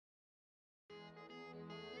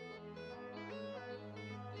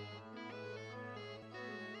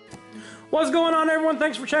What's going on, everyone?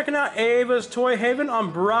 Thanks for checking out Ava's Toy Haven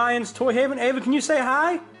on Brian's Toy Haven. Ava, can you say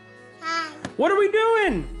hi? Hi. What are we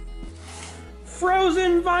doing?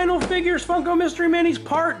 Frozen Vinyl Figures Funko Mystery Minis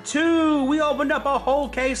Part 2. We opened up a whole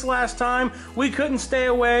case last time. We couldn't stay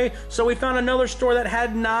away, so we found another store that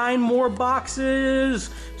had 9 more boxes.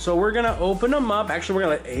 So we're gonna open them up. Actually, we're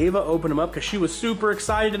gonna let Ava open them up because she was super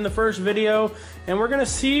excited in the first video. And we're gonna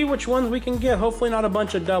see which ones we can get. Hopefully not a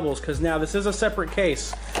bunch of doubles, because now this is a separate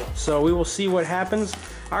case. So we will see what happens.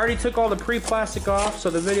 I already took all the pre-plastic off, so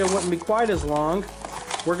the video wouldn't be quite as long.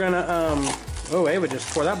 We're gonna, oh, Ava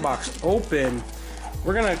just tore that box open.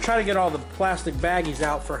 We're gonna try to get all the plastic baggies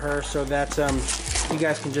out for her so that you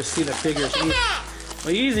guys can just see the figures.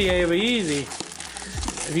 Well, easy, Ava, easy.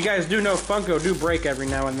 If you guys do know, Funko do break every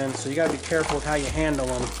now and then, so you gotta be careful with how you handle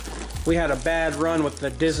them. We had a bad run with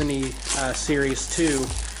the Disney series too.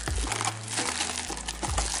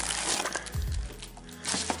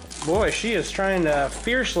 Boy, she is trying to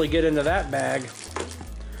fiercely get into that bag.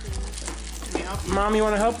 Mom, you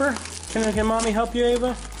want to help her? Can Mommy help you,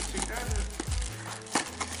 Ava?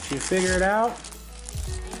 She figure it out?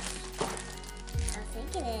 I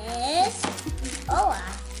think it is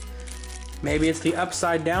Olaf. Maybe it's the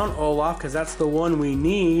upside down Olaf, because that's the one we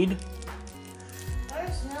need.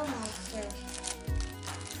 There's no monster.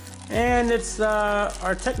 And it's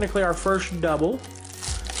technically our first double,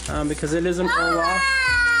 because it is an Olaf.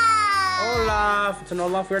 Olaf! It's an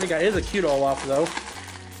Olaf we already got. It is a cute Olaf, though.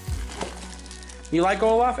 You like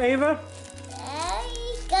Olaf, Ava?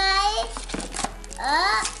 Hey, guys.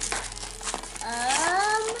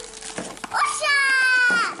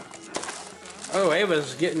 Oh,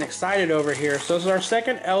 Ava's getting excited over here. So this is our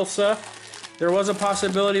second Elsa. There was a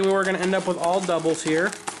possibility we were going to end up with all doubles here.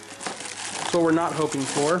 That's what we're not hoping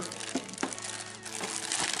for.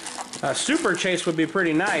 Super Chase would be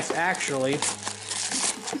pretty nice, actually.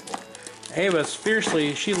 Ava's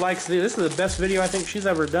fiercely, she likes these. This is the best video I think she's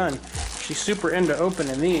ever done. She's super into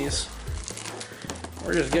opening these.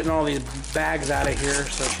 We're just getting all these bags out of here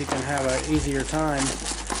so she can have an easier time.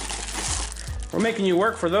 We're making you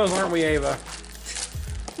work for those, aren't we, Ava?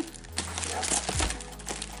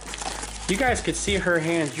 If you guys could see her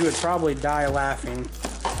hands, you would probably die laughing.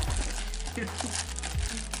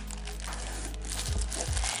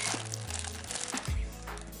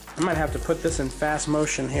 I might have to put this in fast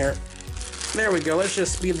motion here. There we go. Let's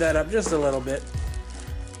just speed that up just a little bit.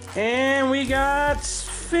 And we got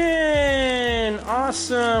Finn!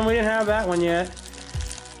 Awesome! We didn't have that one yet.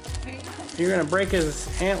 You're gonna break his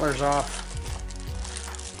antlers off.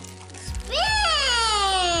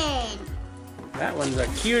 Spin! That one's a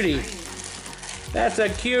cutie. That's a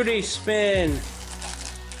cutie, Spin.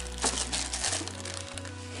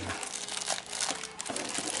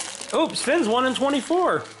 Oops, Finn's 1 in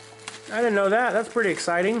 24. I didn't know that. That's pretty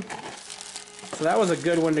exciting. So that was a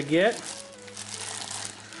good one to get.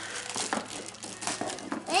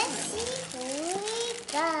 Let's see who we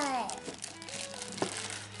got.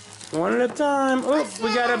 One at a time. Oops,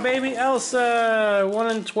 we got a baby Elsa.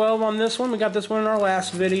 1 in 12 on this one. We got this one in our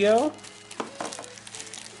last video.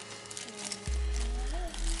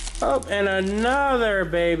 Oh, and another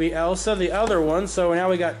baby Elsa, the other one. So now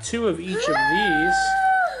we got 2 of each of these.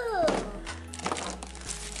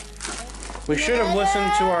 We should have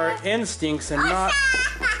listened to our instincts and not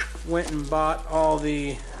went and bought all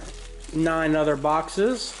the 9 other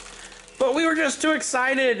boxes. But we were just too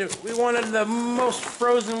excited. We wanted the most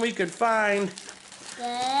Frozen we could find.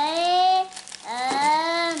 Okay,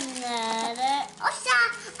 another Osa,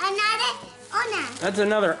 another Anna. That's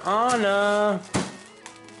another Anna.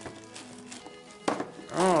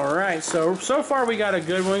 Alright, so far we got a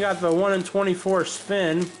good one. We got the 1 in 24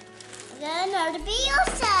 Spin. Another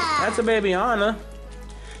Osa. That's a baby Anna.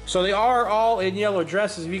 So they are all in yellow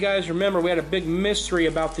dresses. If you guys remember, we had a big mystery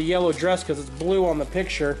about the yellow dress because it's blue on the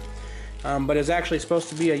picture. But it's actually supposed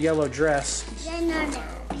to be a yellow dress.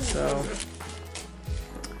 So,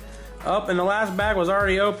 oh, and the last bag was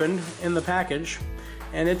already opened in the package.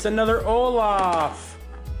 And it's another Olaf.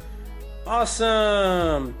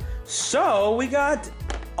 Awesome. So, we got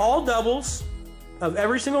all doubles of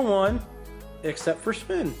every single one except for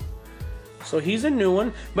Spin. So he's a new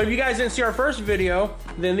one. But if you guys didn't see our first video,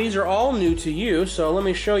 then these are all new to you. So let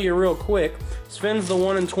me show you real quick. Spin's the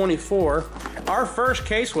 1 in 24. Our first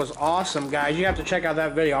case was awesome, guys. You have to check out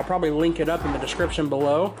that video. I'll probably link it up in the description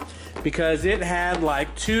below because it had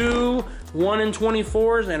like 2 1 in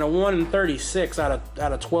 24s and a 1 in 36 out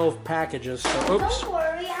of 12 packages. So, oops. Don't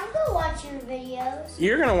worry, I'm gonna watch your videos.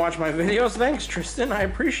 You're gonna watch my videos? Thanks, Tristan. I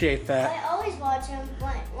appreciate that. I always watch them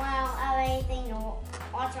when I don't have anything to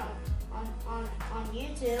watch on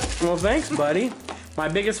YouTube. Well, thanks, buddy. My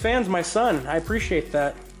biggest fan's my son. I appreciate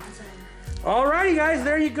that. Alrighty, guys,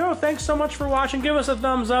 there you go. Thanks so much for watching. Give us a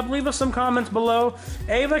thumbs up. Leave us some comments below.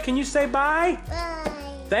 Ava, can you say bye? Bye.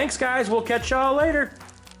 Thanks, guys. We'll catch y'all later.